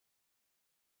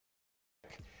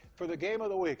for the game of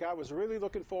the week. I was really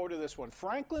looking forward to this one.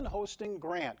 Franklin hosting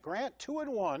Grant. Grant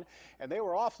 2-1, and they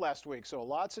were off last week, so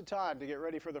lots of time to get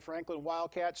ready for the Franklin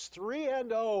Wildcats.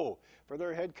 3-0 for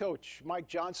their head coach, Mike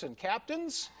Johnson.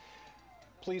 Captains,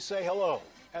 please say hello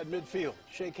at midfield.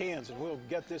 Shake hands, and we'll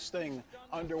get this thing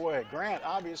underway. Grant,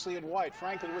 obviously in white.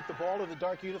 Franklin with the ball in the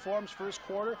dark uniforms. First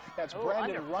quarter, that's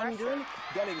Brandon Rundgren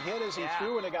getting hit as he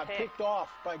threw, and it got picked off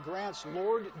by Grant's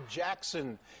Lord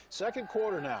Jackson. Second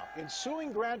quarter now.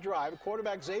 Ensuing Grant drive,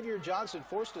 quarterback Xavier Johnson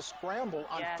forced to scramble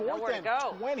on 4th and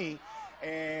 20.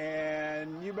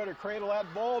 And you better cradle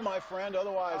that ball, my friend,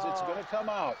 otherwise it's going to come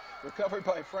out. Recovered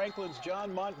by Franklin's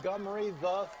John Montgomery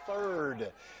III.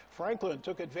 Franklin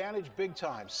took advantage big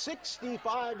time.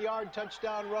 65-yard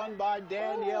touchdown run by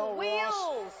Danielle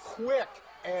Ross. Quick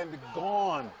and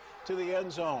gone to the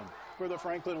end zone for the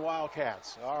Franklin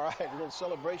Wildcats. All right, a little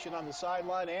celebration on the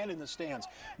sideline and in the stands.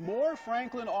 More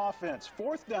Franklin offense.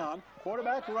 4th down,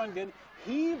 quarterback Rundgren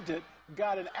heaved it,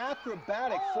 got an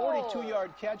acrobatic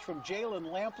 42-yard catch from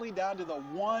Jalen Lampley down to the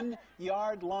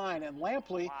 1-yard line. And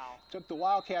Lampley took the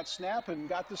Wildcat snap and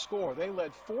got the score. They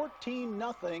led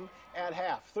 14-0 at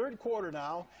half. Third quarter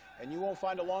now, and you won't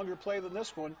find a longer play than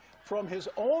this one. From his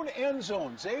own end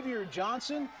zone, Xavier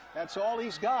Johnson, that's all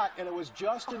he's got, and it was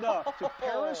just enough to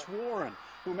Paris Warren,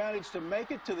 who managed to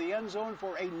make it to the end zone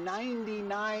for a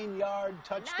 99-yard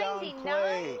touchdown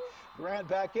play. Grant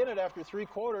back in it after 3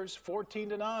 quarters,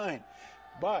 14-9.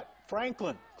 But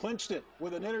Franklin clinched it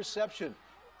with an interception.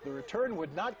 The return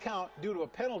would not count due to a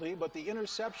penalty, but the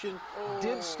interception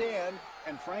did stand,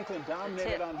 and Franklin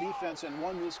dominated on defense and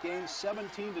won this game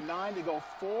 17-9 to go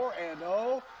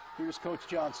 4-0. Here's Coach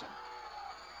Johnson.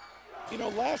 You know,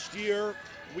 last year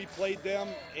we played them,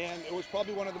 and it was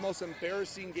probably one of the most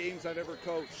embarrassing games I've ever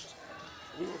coached.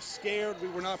 We were scared. We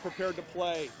were not prepared to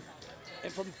play.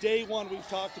 And from day one, we've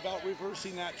talked about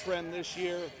reversing that trend this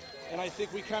year. And I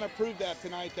think we kind of proved that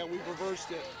tonight, that we've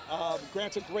reversed it.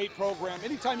 Grant's a great program.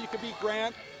 Anytime you can beat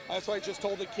Grant, that's what I just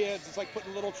told the kids. It's like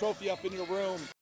putting a little trophy up in your room.